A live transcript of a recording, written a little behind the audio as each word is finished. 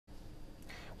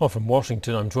Well, from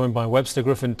Washington, I'm joined by Webster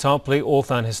Griffin Tarpley,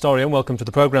 author and historian. Welcome to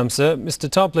the programme, sir. Mr.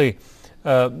 Tarpley,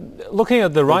 looking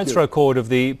at the rights record of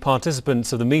the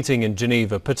participants of the meeting in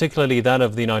Geneva, particularly that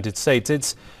of the United States,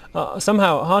 it's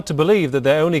somehow hard to believe that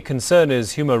their only concern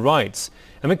is human rights.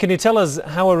 I mean, can you tell us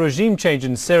how a regime change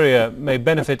in Syria may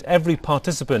benefit every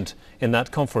participant in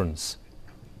that conference?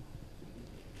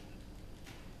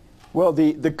 Well,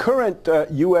 the current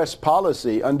U.S.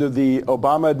 policy under the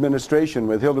Obama administration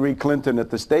with Hillary Clinton at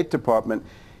the State Department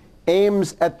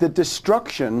aims at the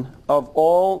destruction of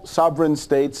all sovereign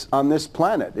states on this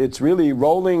planet. It's really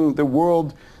rolling the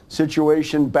world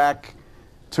situation back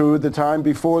to the time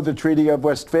before the Treaty of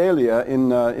Westphalia in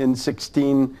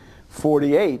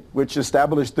 1648, which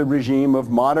established the regime of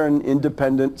modern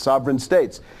independent sovereign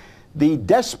states. The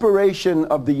desperation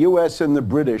of the U.S. and the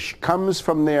British comes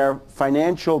from their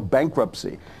financial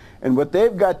bankruptcy. And what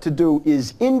they've got to do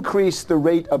is increase the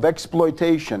rate of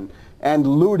exploitation and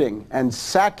looting and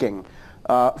sacking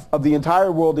of the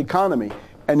entire world economy.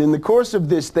 And in the course of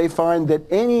this, they find that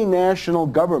any national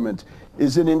government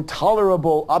is an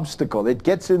intolerable obstacle. It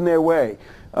gets in their way.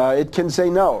 It can say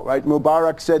no, right?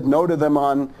 Mubarak said no to them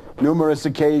on numerous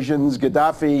occasions.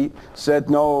 Gaddafi said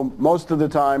no most of the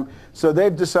time. So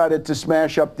they've decided to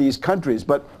smash up these countries.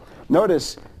 But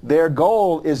notice, their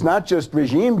goal is not just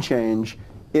regime change,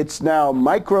 it's now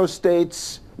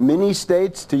microstates,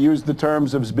 mini-states, to use the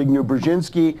terms of Zbigniew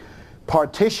Brzezinski,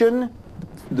 partition,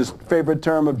 the favorite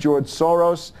term of George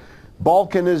Soros,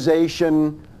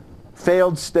 Balkanization,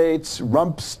 failed states,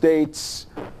 rump states,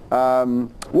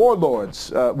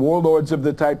 warlords, warlords of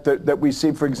the type that we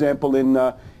see, for example,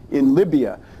 in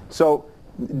Libya. So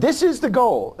this is the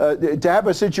goal, to have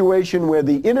a situation where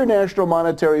the International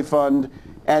Monetary Fund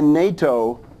and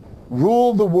NATO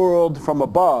rule the world from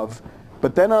above,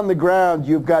 but then on the ground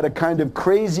you've got a kind of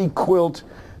crazy quilt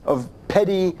of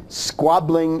petty,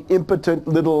 squabbling, impotent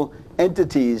little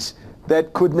entities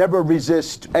that could never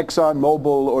resist ExxonMobil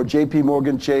or JP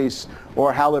Morgan Chase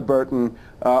or Halliburton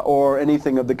or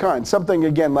anything of the kind. Something,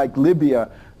 again, like Libya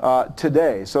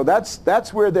today. So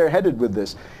that's where they're headed with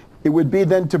this. It would be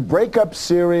then to break up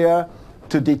Syria,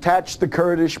 to detach the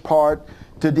Kurdish part,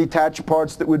 to detach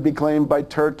parts that would be claimed by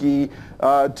Turkey,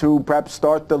 to perhaps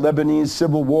start the Lebanese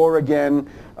civil war again.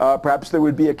 Perhaps there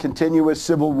would be a continuous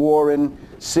civil war in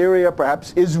Syria.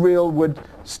 Perhaps Israel would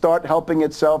start helping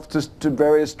itself to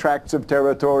various tracts of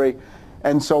territory,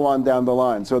 and so on down the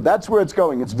line. So that's where it's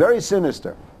going. It's very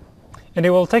sinister.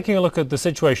 Anyway, well, taking a look at the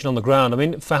situation on the ground, I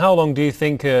mean, for how long do you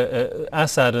think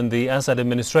Assad and the Assad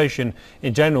administration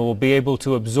in general will be able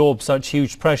to absorb such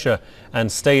huge pressure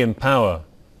and stay in power?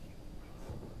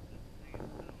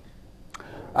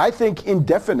 I think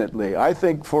indefinitely. I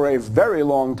think for a very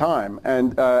long time.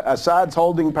 And Assad's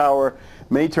holding power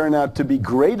may turn out to be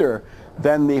greater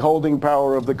than the holding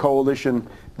power of the coalition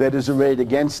that is arrayed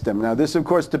against him. Now, this, of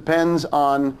course, depends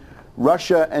on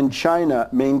Russia and China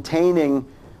maintaining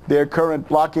their current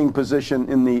blocking position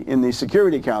in the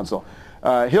Security Council.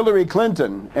 Hillary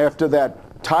Clinton, after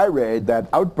that tirade, that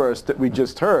outburst that we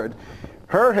just heard,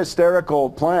 her hysterical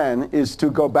plan is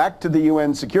to go back to the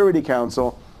UN Security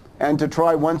Council and to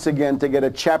try once again to get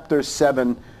a Chapter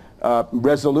 7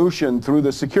 resolution through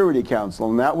the Security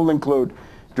Council. And that will include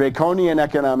draconian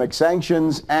economic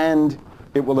sanctions, and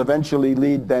it will eventually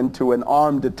lead then to an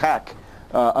armed attack,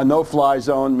 a no-fly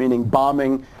zone, meaning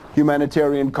bombing,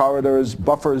 humanitarian corridors,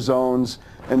 buffer zones,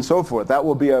 and so forth. That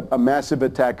will be a massive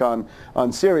attack on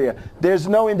Syria. There's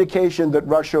no indication that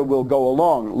Russia will go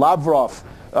along. Lavrov,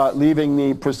 leaving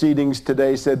the proceedings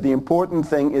today, said the important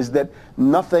thing is that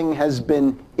nothing has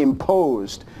been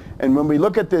imposed. And when we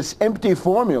look at this empty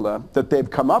formula that they've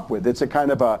come up with, it's a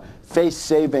kind of a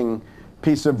face-saving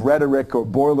piece of rhetoric or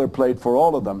boilerplate for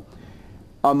all of them.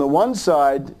 On the one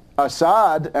side,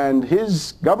 Assad and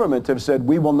his government have said,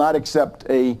 we will not accept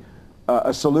a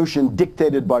solution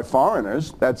dictated by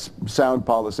foreigners. That's sound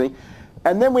policy.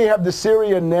 And then we have the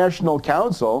Syrian National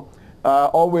Council,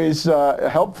 always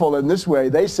helpful in this way.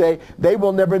 They say they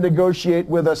will never negotiate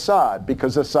with Assad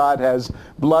because Assad has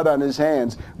blood on his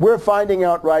hands. We're finding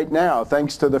out right now,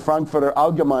 thanks to the Frankfurter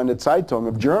Allgemeine Zeitung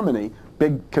of Germany,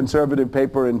 big conservative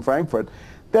paper in Frankfurt,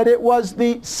 that it was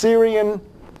the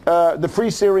Free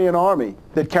Syrian Army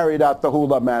that carried out the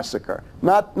Hula massacre.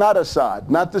 Not Assad,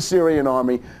 not the Syrian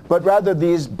army, but rather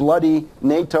these bloody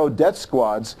NATO death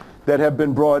squads that have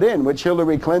been brought in, which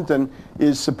Hillary Clinton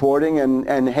is supporting,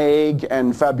 and Haig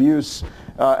and Fabius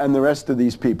and the rest of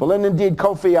these people. And indeed,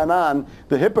 Kofi Annan,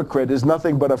 the hypocrite, is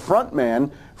nothing but a front man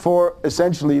for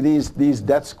essentially these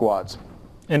death squads.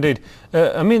 Indeed.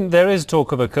 I mean, there is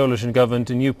talk of a coalition government,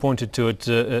 and you pointed to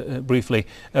it briefly.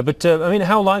 But I mean,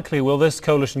 how likely will this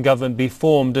coalition government be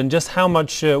formed, and just how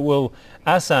much will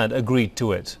Assad agree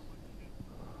to it?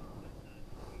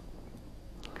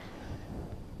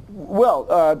 Well,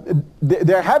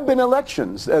 there have been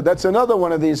elections. That's another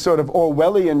one of these sort of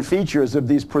Orwellian features of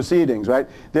these proceedings, right?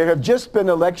 There have just been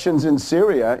elections in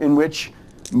Syria in which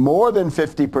more than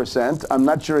 50%, I'm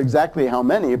not sure exactly how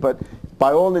many, but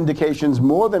by all indications,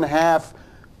 more than half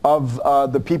of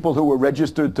the people who were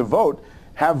registered to vote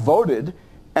have voted,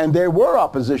 and there were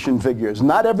opposition figures.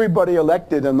 Not everybody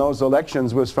elected in those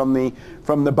elections was from the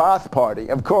Ba'ath Party.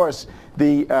 Of course,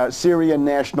 the Syrian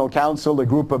National Council, a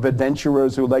group of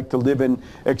adventurers who like to live in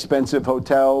expensive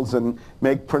hotels and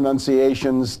make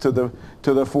pronunciations to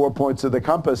the 4 points of the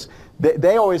compass,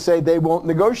 they always say they won't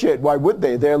negotiate. Why would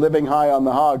they? They're living high on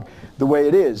the hog the way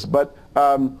it is. But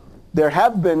there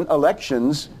have been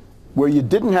elections where you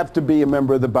didn't have to be a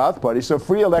member of the Ba'ath Party, so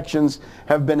free elections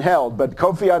have been held. But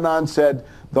Kofi Annan said,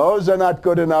 those are not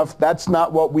good enough, that's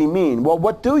not what we mean. Well,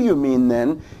 what do you mean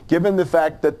then, given the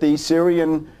fact that the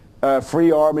Syrian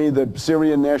Free Army, the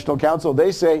Syrian National Council,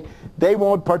 they say they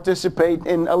won't participate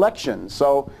in elections.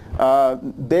 So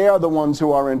they are the ones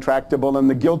who are intractable, and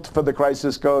the guilt for the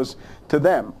crisis goes to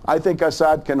them. I think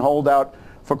Assad can hold out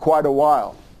for quite a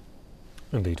while.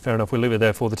 Indeed. Fair enough. We'll leave it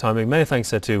there for the time being. Many thanks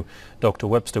to Dr.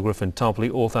 Webster Griffin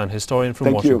Tarpley, author and historian from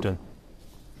Thank Washington. You.